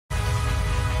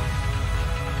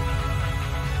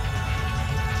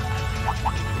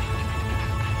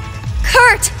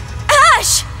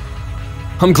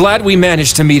I'm glad we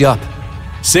managed to meet up.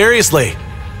 Seriously,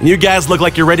 you guys look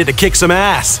like you're ready to kick some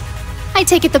ass. I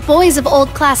take it the boys of old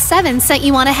Class 7 sent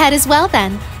you on ahead as well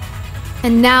then.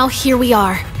 And now here we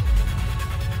are.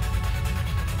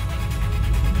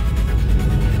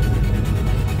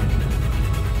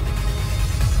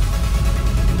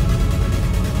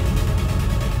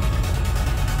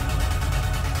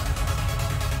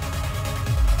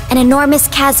 An enormous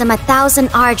chasm 1,000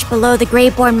 arge below the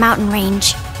Greyborn mountain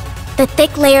range. The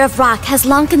thick layer of rock has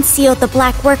long concealed the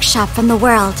Black Workshop from the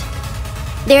world.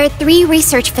 There are 3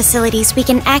 research facilities we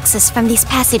can access from these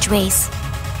passageways.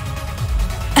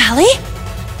 Allie?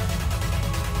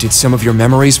 Did some of your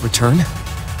memories return?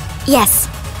 Yes.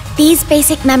 These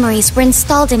basic memories were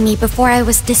installed in me before I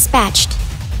was dispatched.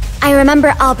 I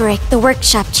remember Alberic, the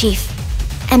workshop chief,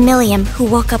 and Milliam, who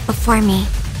woke up before me.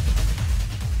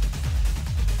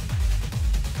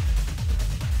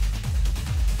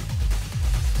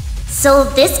 So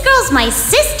this girl's my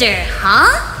sister, huh?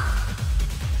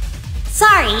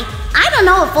 Sorry, I don't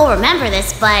know if we'll remember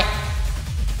this, but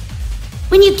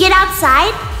when you get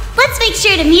outside, let's make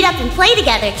sure to meet up and play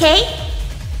together, okay?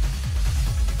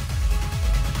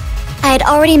 I had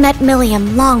already met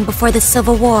Milliam long before the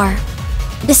Civil War.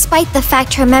 Despite the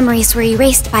fact her memories were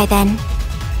erased by then,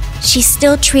 she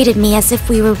still treated me as if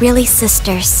we were really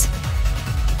sisters.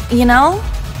 You know,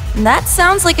 that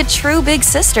sounds like a true big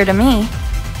sister to me.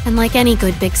 And like any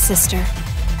good big sister,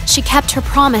 she kept her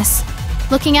promise,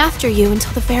 looking after you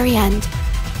until the very end.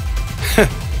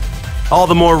 All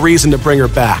the more reason to bring her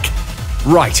back.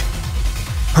 Right.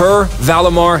 Her,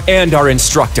 Valimar, and our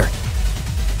instructor.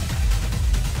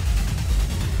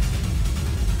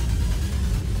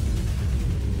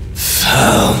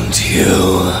 Found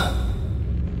you.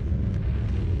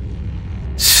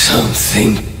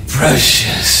 Something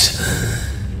precious.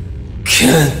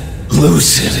 Can't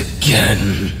lose it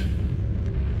again.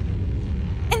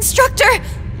 Instructor!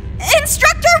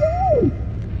 Instructor!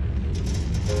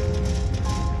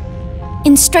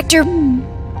 Instructor...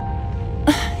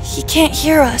 He can't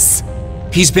hear us.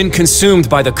 He's been consumed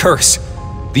by the curse.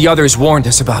 The others warned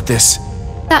us about this.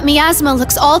 That miasma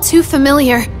looks all too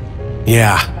familiar.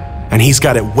 Yeah, and he's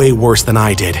got it way worse than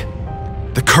I did.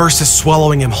 The curse is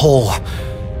swallowing him whole.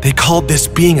 They called this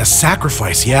being a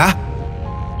sacrifice, yeah?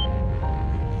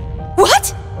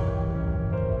 What?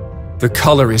 The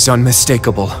color is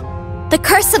unmistakable. The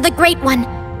curse of the Great One.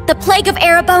 The plague of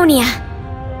Erebonia.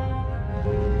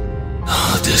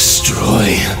 I'll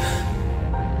destroy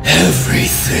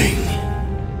everything.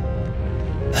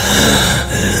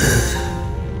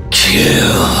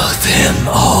 Kill them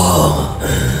all.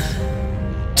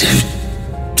 To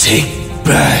take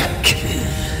back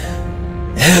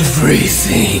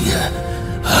everything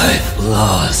I've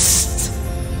lost.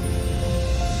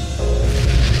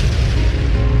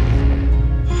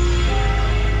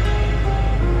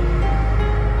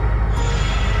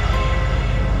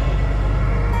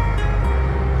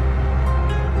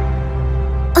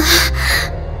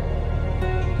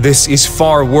 This is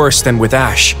far worse than with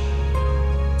Ash.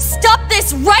 Stop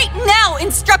this right now,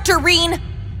 Instructor Rean!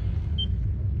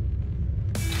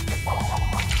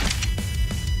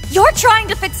 You're trying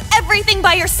to fix everything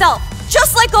by yourself,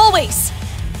 just like always.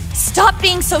 Stop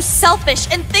being so selfish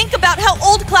and think about how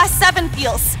old Class 7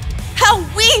 feels. How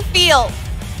we feel!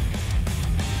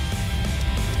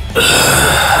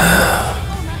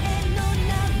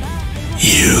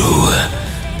 You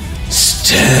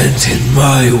stand in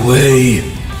my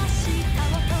way.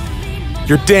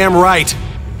 You're damn right.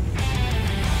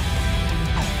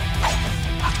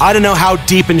 I don't know how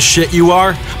deep in shit you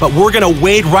are, but we're gonna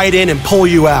wade right in and pull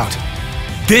you out.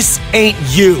 This ain't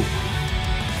you.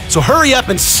 So hurry up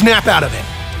and snap out of it.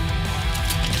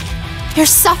 You're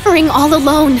suffering all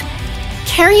alone,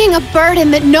 carrying a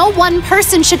burden that no one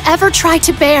person should ever try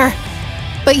to bear.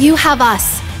 But you have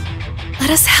us.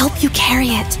 Let us help you carry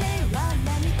it.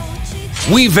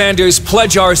 We Vanders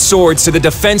pledge our swords to the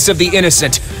defense of the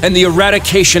innocent and the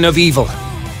eradication of evil.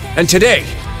 And today,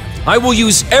 I will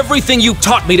use everything you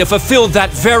taught me to fulfill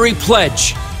that very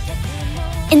pledge.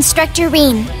 Instructor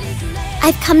Rean,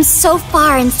 I've come so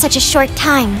far in such a short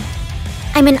time.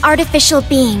 I'm an artificial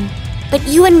being, but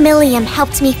you and Milliam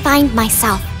helped me find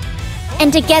myself.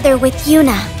 And together with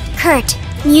Yuna, Kurt,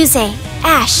 Muse,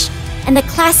 Ash, and the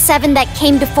Class 7 that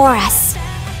came before us.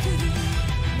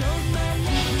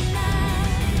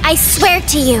 I swear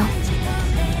to you.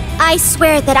 I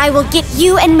swear that I will get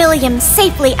you and Milliam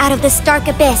safely out of this dark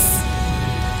abyss.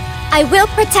 I will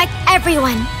protect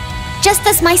everyone, just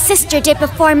as my sister did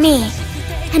before me.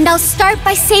 And I'll start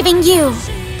by saving you.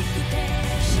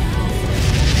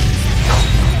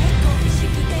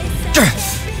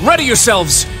 Ready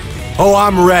yourselves! Oh,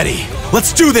 I'm ready.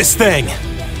 Let's do this thing!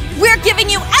 We're giving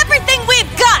you everything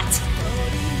we've got!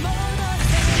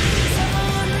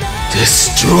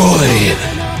 Destroy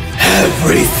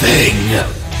everything!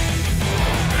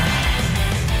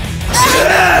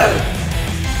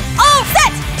 All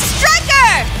set!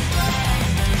 Striker!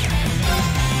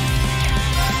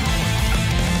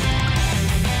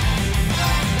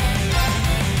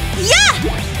 Yeah!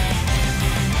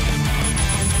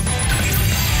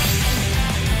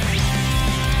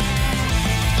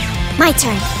 My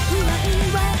turn.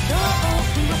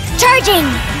 Charging!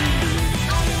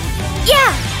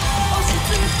 Yeah!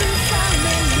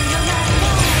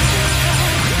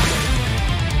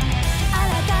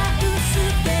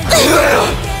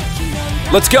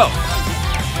 Let's go!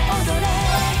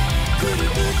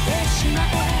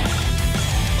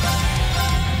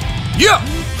 Yeah!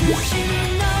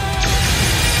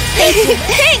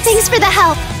 Thanks for the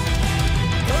help.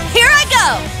 Here I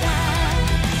go!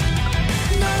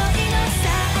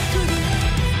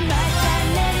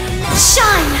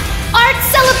 Shine! Art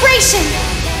celebration!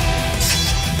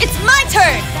 It's my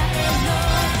turn!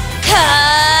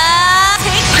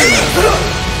 Take this!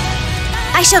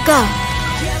 I shall go.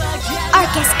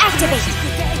 Arcus, activate.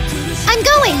 I'm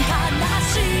going!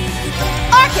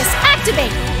 Arcus,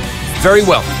 activate! Very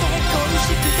well.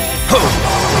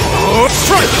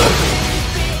 Strike!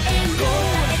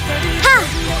 Ha!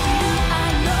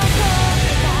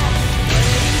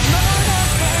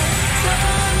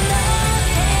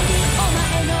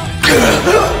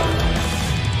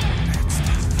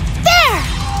 There!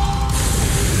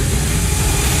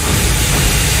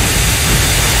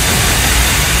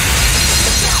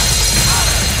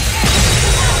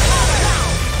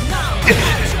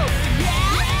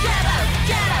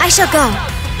 I shall go.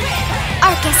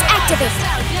 Arcus, activate.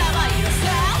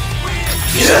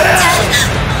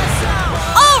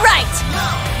 All right!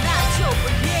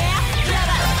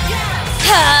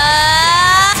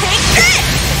 Take this!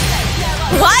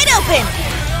 Wide open!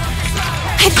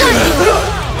 I've got you!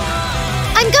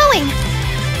 I'm going!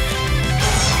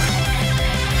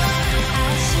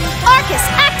 Arcus,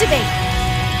 activate!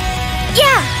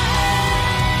 Yeah!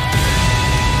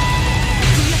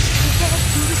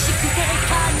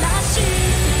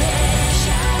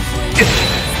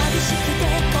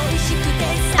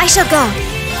 I shall go.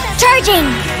 Charging!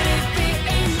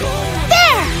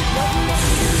 There!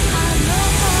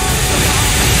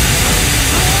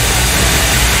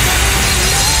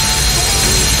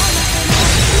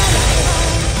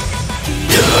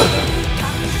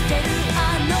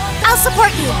 I'll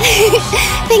support you.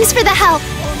 Thanks for the help.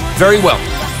 Very well.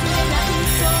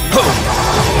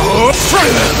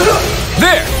 Strike!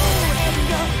 There!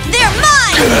 They're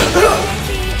mine!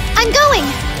 I'm going!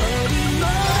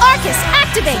 Arcus,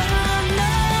 activate!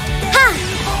 Ha!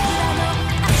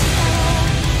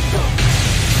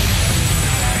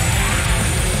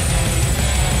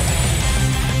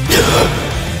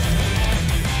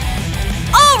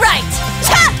 All right!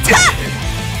 Ta! Ta!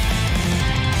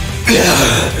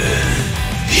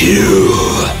 You...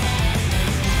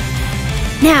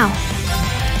 Now.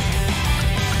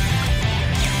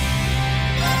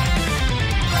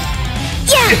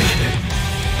 Yeah!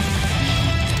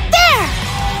 There!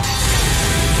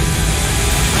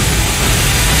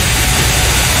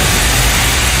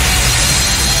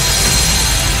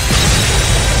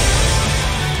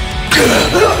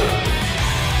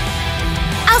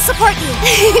 I'll support you.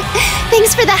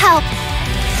 Thanks for the help.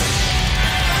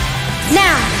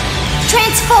 Now,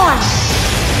 transform.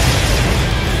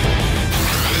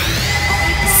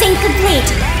 Sync complete.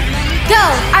 Go,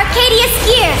 Arcadius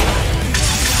gear.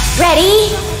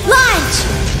 Ready, launch.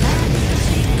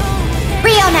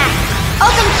 Reunite,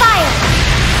 open fire.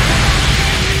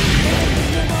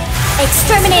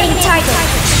 Exterminating target.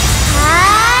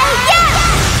 Yeah!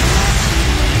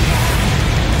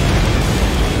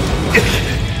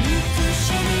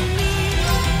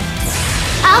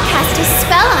 I'll cast a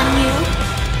spell on you.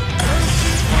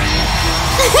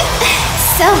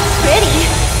 So pretty.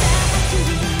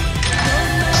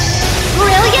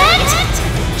 Brilliant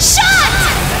shot!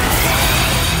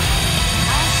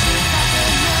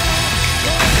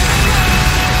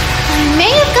 I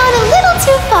may have gone a little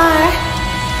too far.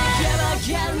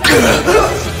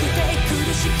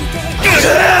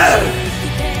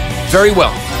 Very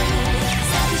well.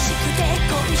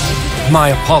 My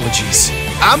apologies.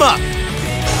 I'm up!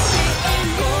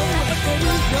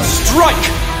 Strike!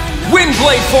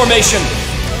 Windblade formation!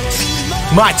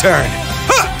 My turn!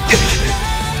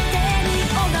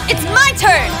 It's my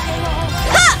turn!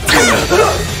 Ha!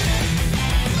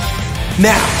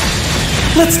 Now,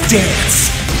 let's dance!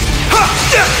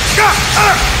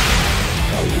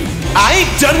 I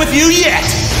ain't done with you yet!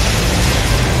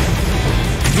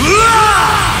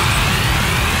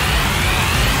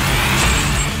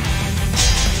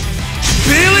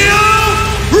 Filio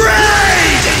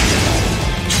Raid!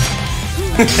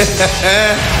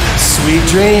 Sweet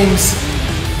dreams.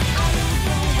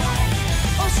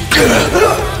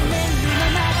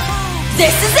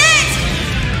 This is it!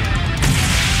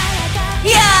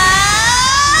 Yeah!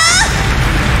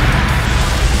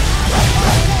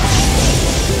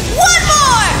 One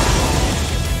more!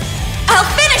 I'll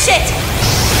finish it!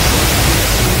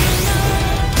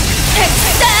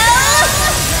 Excel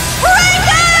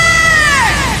Breaker!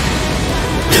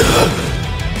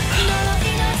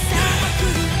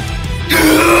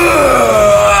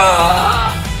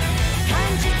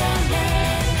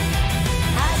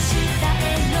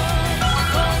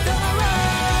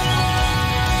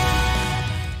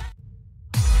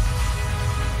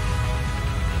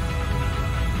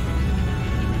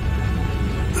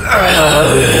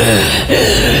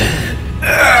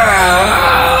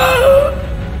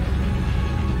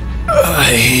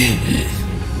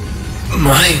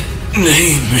 My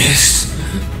name is...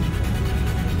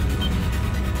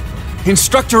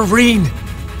 Instructor Rean!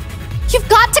 You've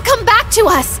got to come back to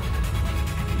us!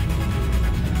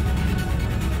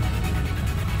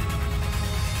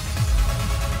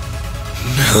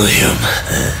 Milliam.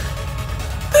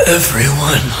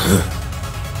 Everyone.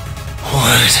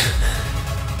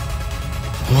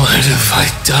 What have I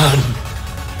done?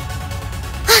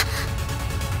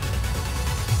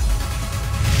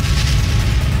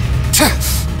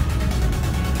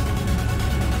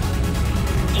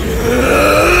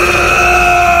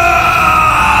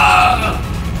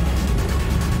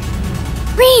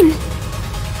 Rean!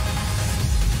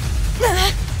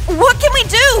 What can we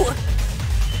do?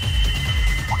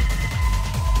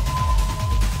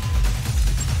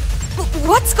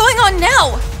 What's going on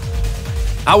now?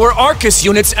 Our Arcus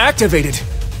unit's activated.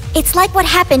 It's like what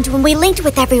happened when we linked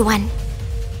with everyone.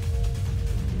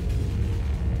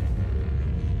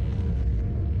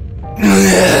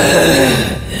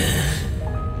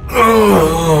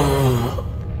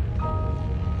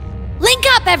 Link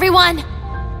up, everyone!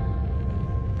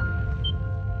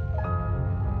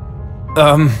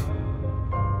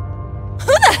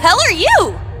 Who the hell are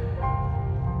you?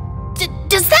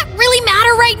 Does that really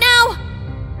matter right now?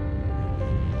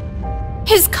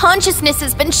 His consciousness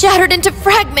has been shattered into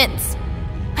fragments.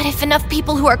 But if enough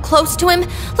people who are close to him,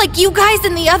 like you guys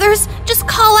and the others, just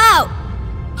call out,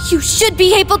 you should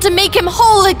be able to make him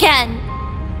whole again.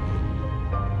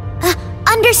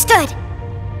 Understood.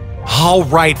 All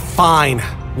right, fine.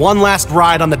 One last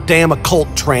ride on the damn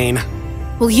occult train.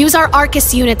 We'll use our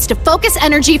Arcus units to focus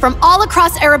energy from all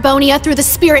across Erebonia through the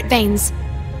spirit veins.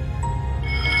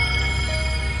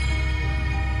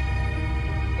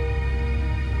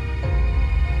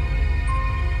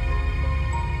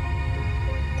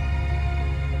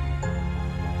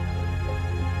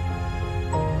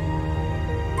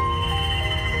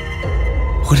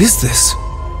 What is this?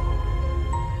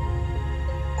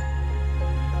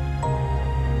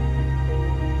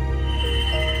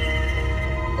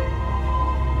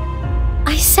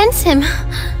 I sense him.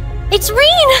 It's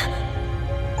Rean!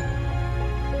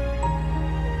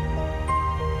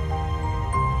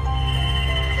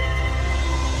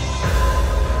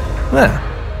 Well,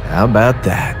 how about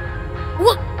that?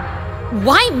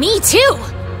 Why me too?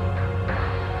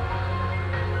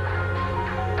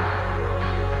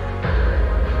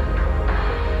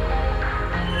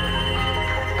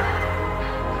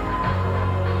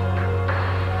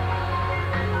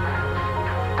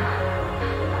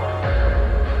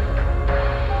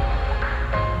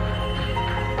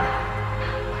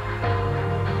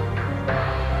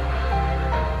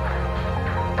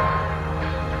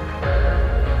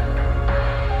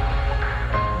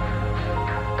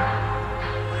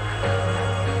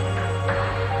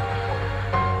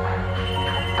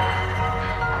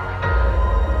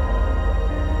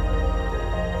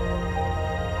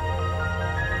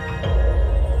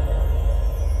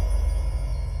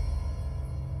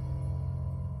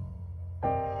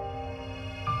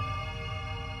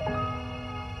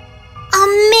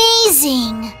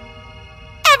 Amazing!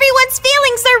 Everyone's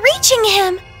feelings are reaching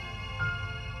him!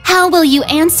 How will you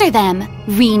answer them,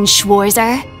 Rean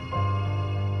Schwarzer?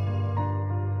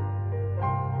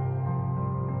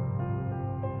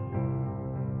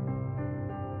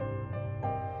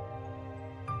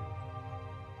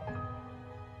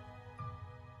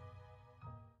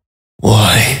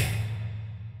 Why?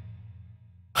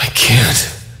 I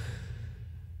can't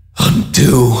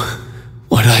undo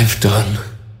what I've done.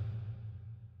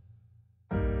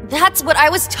 That's what I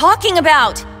was talking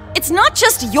about. It's not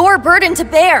just your burden to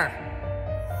bear.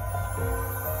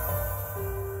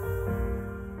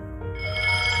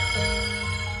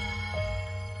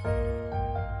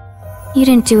 You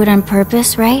didn't do it on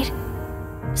purpose, right?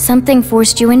 Something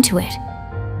forced you into it.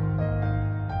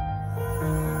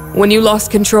 When you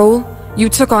lost control, you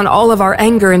took on all of our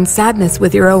anger and sadness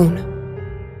with your own.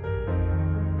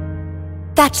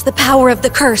 That's the power of the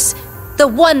curse. The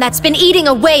one that's been eating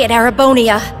away at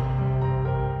Arabonia.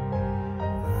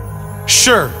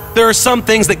 Sure, there are some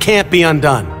things that can't be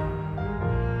undone.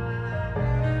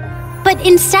 But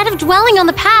instead of dwelling on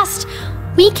the past,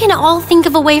 we can all think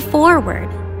of a way forward,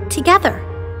 together.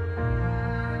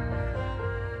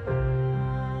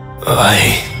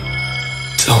 I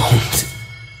don't.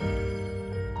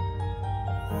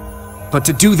 But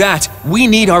to do that, we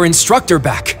need our instructor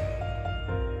back.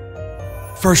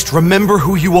 First, remember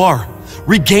who you are.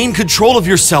 Regain control of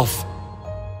yourself.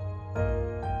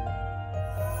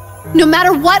 No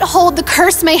matter what hold the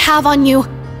curse may have on you,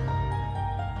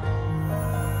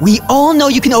 we all know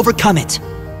you can overcome it.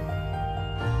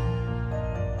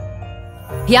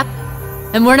 Yep,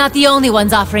 and we're not the only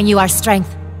ones offering you our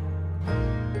strength.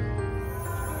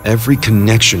 Every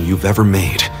connection you've ever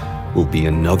made will be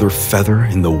another feather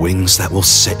in the wings that will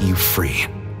set you free.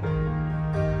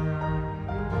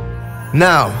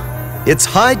 Now, it's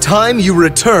high time you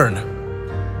return.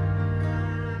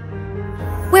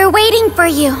 We're waiting for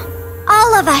you.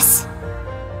 All of us.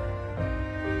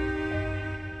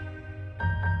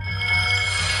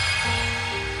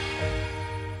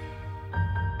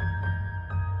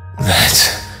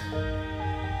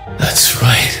 That's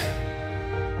right.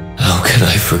 How can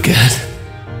I forget?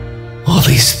 All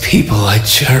these people I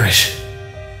cherish.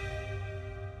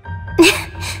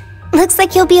 Looks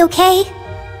like you'll be okay.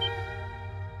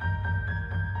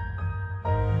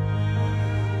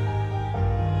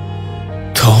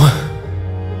 Toa?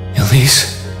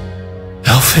 Elise?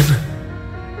 Alphen?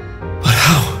 But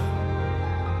how?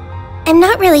 I'm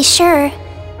not really sure,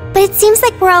 but it seems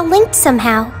like we're all linked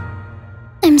somehow.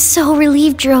 I'm so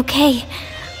relieved you're okay.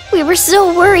 We were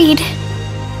so worried.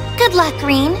 Good luck,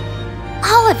 Rean.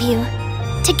 All of you.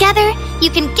 Together,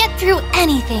 you can get through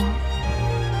anything.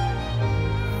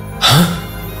 Huh?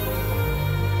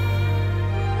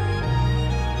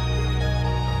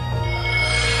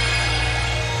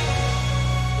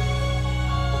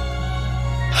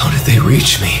 How did they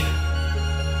reach me?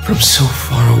 From so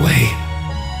far away?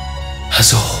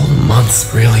 Has a whole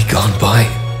month really gone by?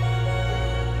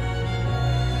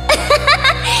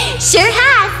 Sure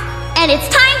has. And it's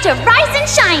time to rise and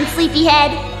shine,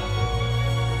 sleepyhead.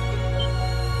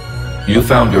 You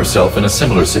found yourself in a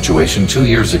similar situation 2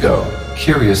 years ago.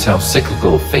 Curious how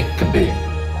cyclical fate can be.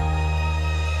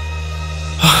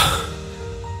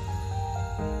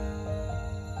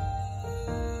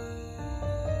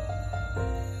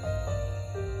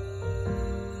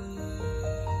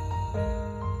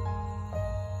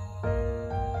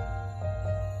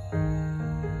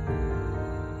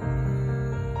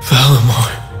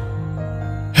 Valimar.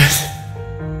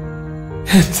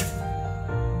 And...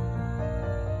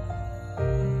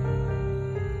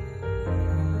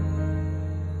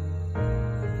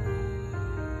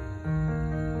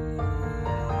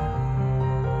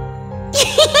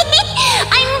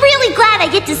 I'm really glad I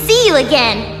get to see you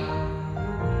again.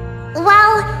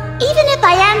 Well, even if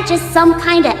I am just some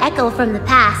kind of echo from the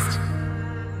past.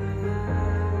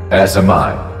 As am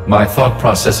I. My thought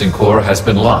processing core has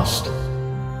been lost.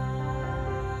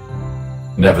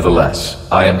 Nevertheless,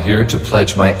 I am here to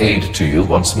pledge my aid to you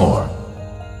once more.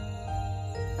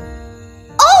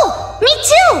 Oh, me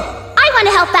too! I want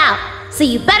to help out, so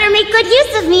you better make good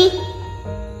use of me.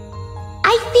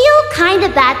 I feel kinda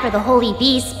bad for the Holy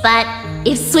Beast, but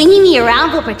if swinging me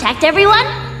around will protect everyone,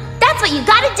 that's what you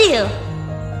gotta do.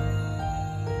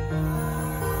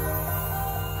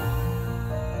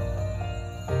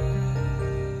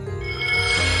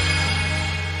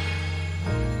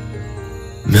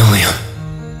 Milliam.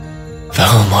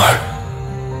 Valimar.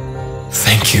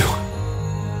 Thank you.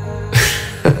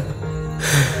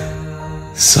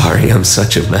 Sorry I'm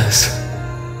such a mess.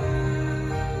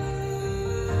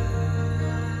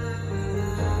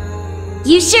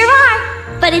 You sure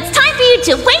are, but it's time for you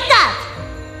to wake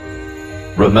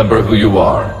up! Remember who you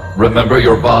are. Remember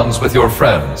your bonds with your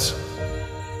friends.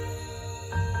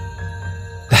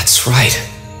 That's right.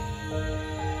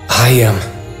 I am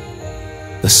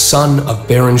the son of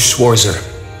Baron Schwarzer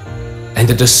and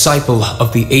a disciple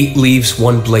of the 8 Leaves,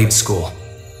 1 Blade School.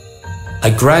 I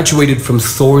graduated from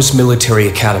Thor's Military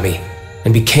Academy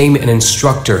and became an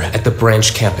instructor at the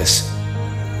branch campus.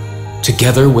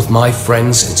 Together with my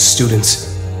friends and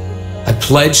students, I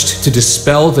pledged to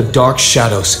dispel the dark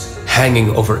shadows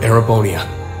hanging over Arabonia.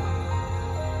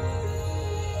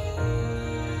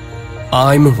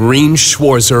 I'm Rean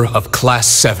Schwarzer of Class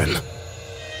 7.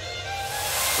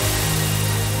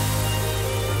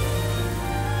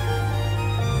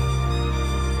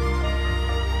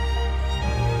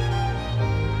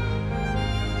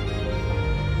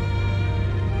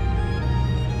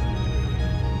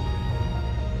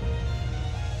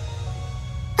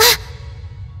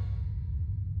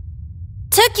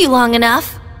 took you long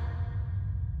enough.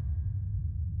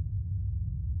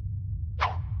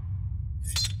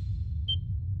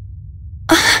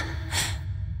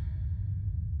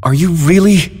 Are you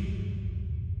really?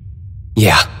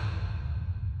 Yeah.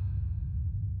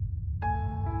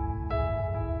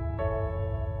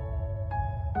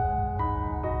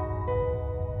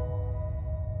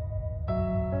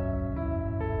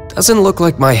 Doesn't look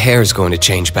like my hair's going to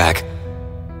change back.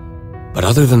 But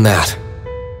other than that,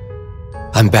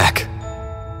 I'm back.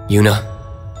 Yuna,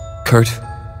 Kurt,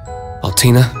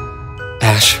 Altina,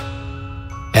 Ash,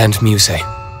 and Muse.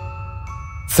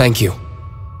 Thank you,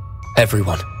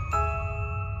 everyone.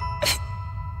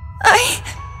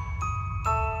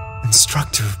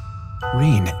 Instructor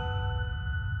Rean.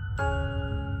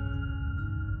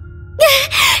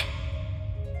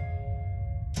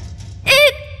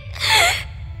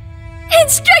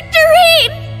 Instructor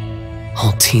Rean!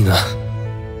 Altina.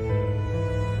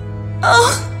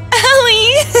 Oh,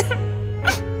 Ellie!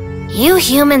 You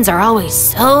humans are always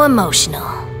so emotional.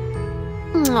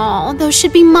 Aw, those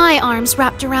should be my arms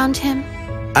wrapped around him.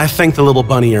 I think the little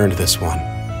bunny earned this one.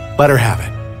 Let her have it.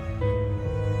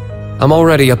 I'm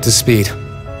already up to speed.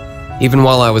 Even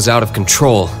while I was out of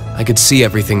control, I could see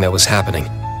everything that was happening.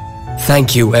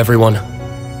 Thank you, everyone.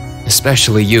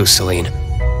 Especially you, Celine.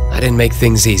 I didn't make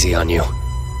things easy on you.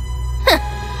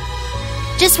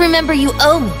 Just remember you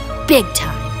owe me big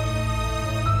time.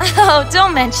 Oh,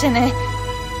 don't mention it.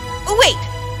 Wait,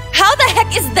 how the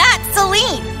heck is that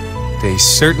Celine? They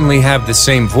certainly have the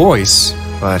same voice,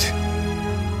 but...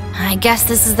 I guess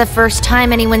this is the first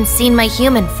time anyone's seen my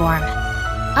human form.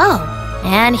 Oh,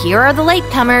 and here are the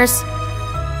latecomers.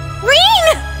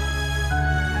 Rean!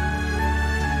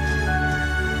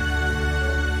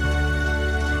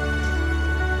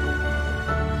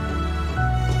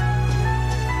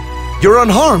 You're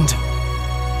unharmed.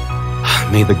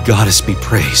 May the goddess be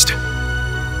praised.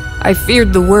 I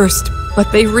feared the worst,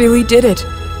 but they really did it.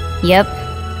 Yep.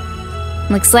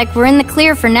 Looks like we're in the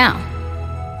clear for now.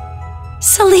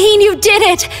 Celine, you did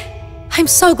it! I'm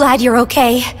so glad you're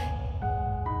okay.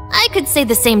 I could say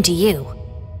the same to you.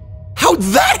 How'd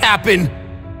that happen?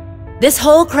 This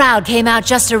whole crowd came out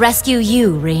just to rescue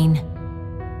you, Rean.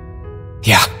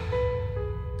 Yeah.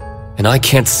 And I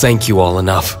can't thank you all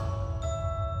enough.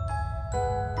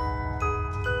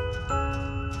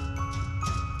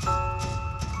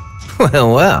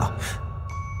 Well, well.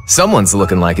 Someone's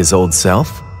looking like his old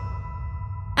self.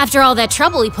 After all that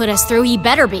trouble he put us through, he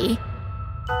better be.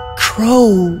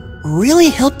 Crow really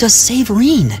helped us save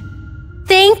Rean.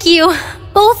 Thank you,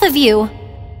 both of you.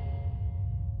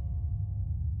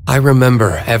 I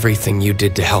remember everything you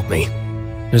did to help me.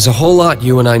 There's a whole lot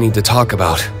you and I need to talk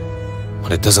about,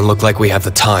 but it doesn't look like we have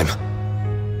the time.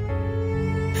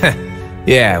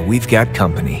 Yeah, we've got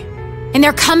company. And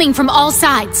they're coming from all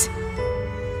sides.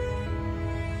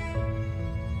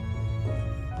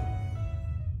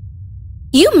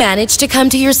 You managed to come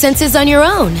to your senses on your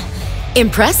own.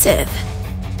 Impressive.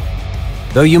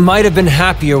 Though you might have been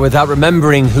happier without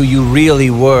remembering who you really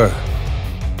were.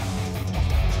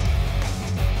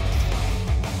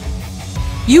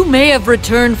 You may have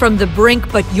returned from the brink,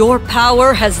 but your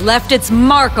power has left its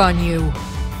mark on you.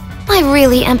 I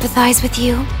really empathize with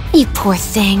you, you poor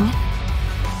thing.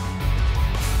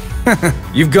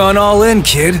 You've gone all in,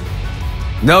 kid.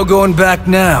 No going back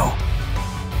now.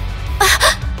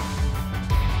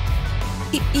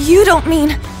 You don't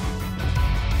mean...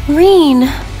 Rean.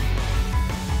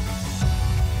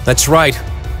 That's right.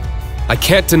 I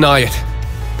can't deny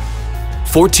it.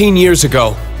 14 years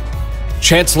ago,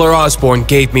 Chancellor Osborne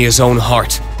gave me his own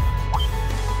heart.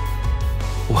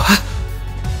 What?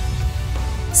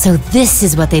 So this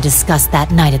is what they discussed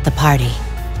that night at the party.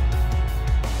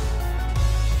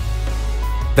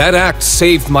 That act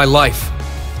saved my life,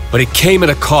 but it came at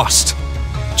a cost.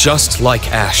 Just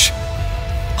like Ash,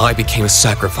 I became a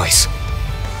sacrifice.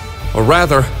 Or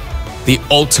rather, the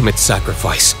ultimate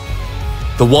sacrifice.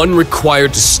 The one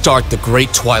required to start the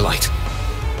Great Twilight.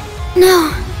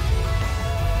 No.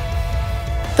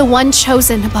 The one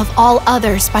chosen above all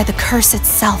others by the curse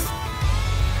itself.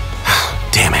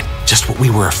 Damn it, just what we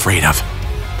were afraid of.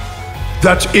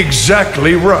 That's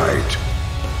exactly right.